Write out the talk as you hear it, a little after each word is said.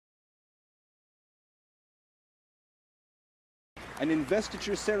An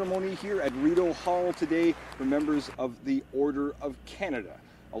investiture ceremony here at Rideau Hall today for members of the Order of Canada.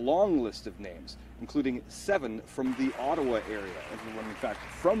 A long list of names, including 7 from the Ottawa area. Everyone, in fact,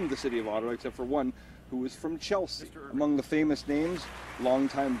 from the city of Ottawa, except for one who was from Chelsea. Among the famous names,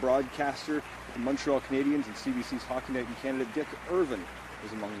 longtime broadcaster, the Montreal Canadiens and CBC's Hockey Night in Canada, Dick Irvin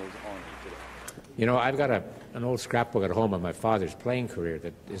was among those honored today. You know, I've got an old scrapbook at home of my father's playing career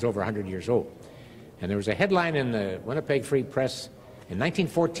that is over 100 years old. And there was a headline in the Winnipeg Free Press in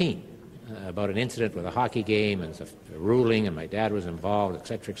 1914 about an incident with a hockey game and a ruling, and my dad was involved,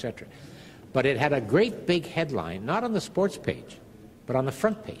 etc., etc. But it had a great big headline, not on the sports page, but on the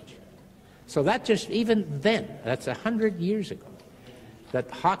front page. So that just, even then, that's 100 years ago, that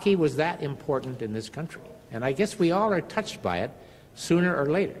hockey was that important in this country. And I guess we all are touched by it sooner or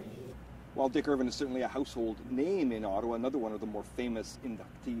later. While Dick Irvin is certainly a household name in Ottawa, another one of the more famous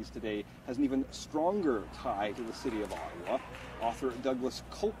inductees today has an even stronger tie to the city of Ottawa. Author Douglas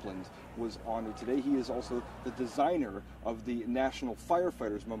Copeland was honored today. He is also the designer of the National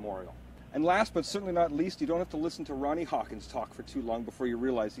Firefighters Memorial. And last but certainly not least, you don't have to listen to Ronnie Hawkins talk for too long before you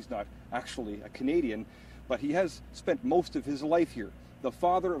realize he's not actually a Canadian, but he has spent most of his life here. The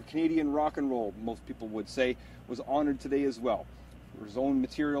father of Canadian rock and roll, most people would say, was honored today as well. For his own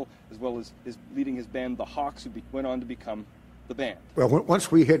material, as well as leading his band, the Hawks, who went on to become the band. Well,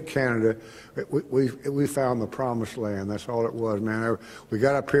 once we hit Canada, we found the promised land. That's all it was, man. We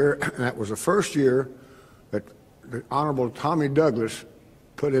got up here, and that was the first year that the Honorable Tommy Douglas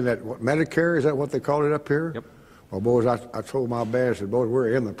put in that, what, Medicare, is that what they called it up here? Yep. Well, boys, I told my band, I said, boys,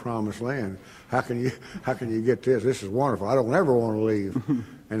 we're in the promised land. How can you get this? This is wonderful. I don't ever want to leave.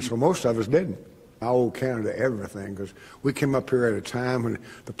 And so most of us didn't. I owe Canada everything, because we came up here at a time when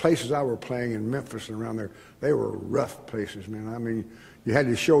the places I were playing in Memphis and around there, they were rough places, man. I mean, you had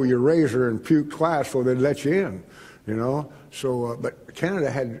to show your razor and puke twice before they'd let you in, you know. So, but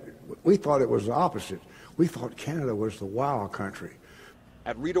Canada we thought it was the opposite. We thought Canada was the wild country.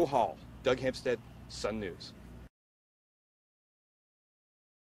 At Rideau Hall, Doug Hempstead, Sun News.